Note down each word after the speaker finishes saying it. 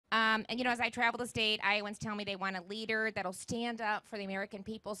And, you know, as I travel the state, Iowans tell me they want a leader that'll stand up for the American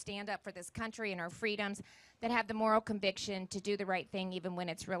people, stand up for this country and our freedoms, that have the moral conviction to do the right thing even when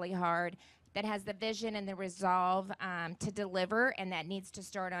it's really hard, that has the vision and the resolve to deliver, and that needs to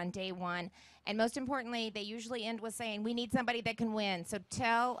start on day one. And most importantly, they usually end with saying, we need somebody that can win. So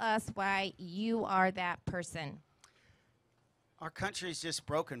tell us why you are that person. Our country is just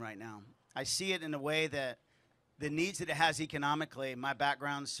broken right now. I see it in a way that the needs that it has economically, my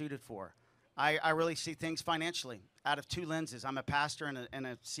background is suited for. I really see things financially out of two lenses. I'm a pastor and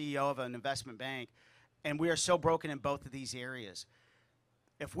a CEO of an investment bank, and we are so broken in both of these areas.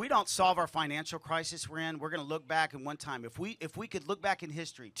 If we don't solve our financial crisis we're in, we're going to look back in one time. If we could look back in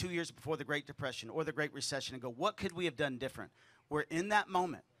history 2 years before the Great Depression or the Great Recession and go, what could we have done different? We're in that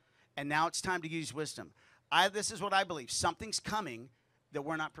moment, and now it's time to use wisdom. This is what I believe. Something's coming that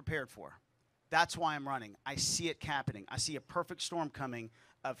we're not prepared for. That's why I'm running. I see it happening. I see a perfect storm coming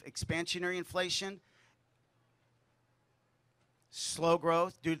of expansionary inflation, slow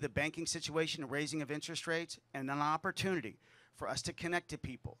growth due to the banking situation and raising of interest rates, and an opportunity for us to connect to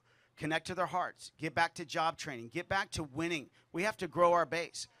people, connect to their hearts, get back to job training, get back to winning. We have to grow our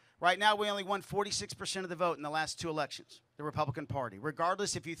base. Right now, we only won 46% of the vote in the last 2 elections, the Republican Party.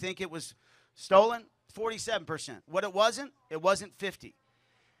 Regardless if you think it was stolen, 47%. What it wasn't 50.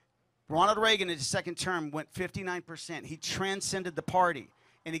 Ronald Reagan in his second term went 59%. He transcended the party,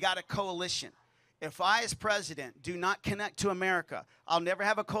 and he got a coalition. If I, as president, do not connect to America, I'll never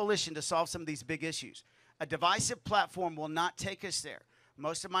have a coalition to solve some of these big issues. A divisive platform will not take us there.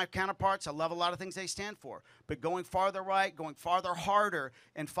 Most of my counterparts, I love a lot of things they stand for, but going farther right, going farther harder,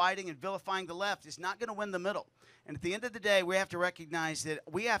 and fighting and vilifying the left is not going to win the middle. And at the end of the day, we have to recognize that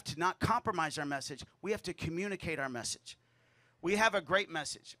we have to not compromise our message. We have to communicate our message. We have a great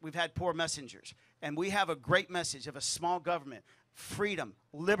message. We've had poor messengers. And we have a great message of a small government, freedom,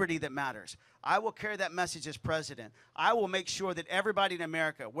 liberty that matters. I will carry that message as president. I will make sure that everybody in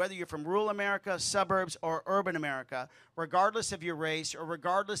America, whether you're from rural America, suburbs, or urban America, regardless of your race or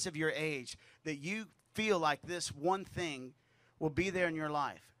regardless of your age, that you feel like this one thing will be there in your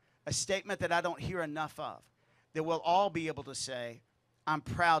life. A statement that I don't hear enough of, that we'll all be able to say, I'm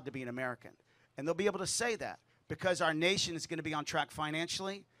proud to be an American. And they'll be able to say that because our nation is going to be on track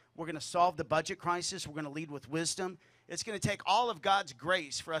financially. We're going to solve the budget crisis. We're going to lead with wisdom. It's going to take all of God's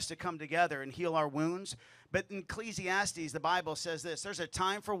grace for us to come together and heal our wounds. But in Ecclesiastes, the Bible says this: there's a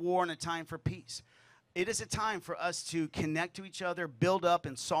time for war and a time for peace. It is a time for us to connect to each other, build up,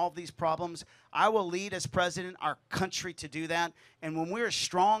 and solve these problems. I will lead as president our country to do that. And when we're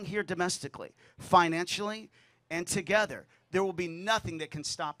strong here domestically, financially, and together, there will be nothing that can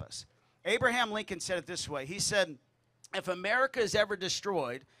stop us. Abraham Lincoln said it this way. He said, if America is ever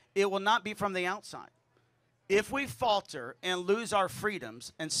destroyed, it will not be from the outside. If we falter and lose our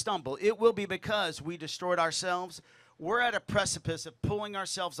freedoms and stumble, it will be because we destroyed ourselves. We're at a precipice of pulling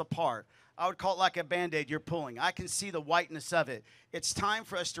ourselves apart. I would call it like a Band-Aid you're pulling. I can see the whiteness of it. It's time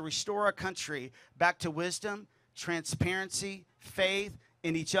for us to restore our country back to wisdom, transparency, faith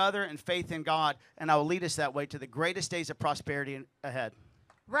in each other, and faith in God. And I will lead us that way to the greatest days of prosperity ahead.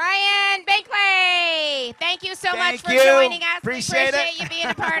 Ryan Binkley, thank you so much for you. joining us. Appreciate we it. appreciate you being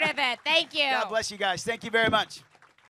a part of it. Thank you. God bless you guys. Thank you very much.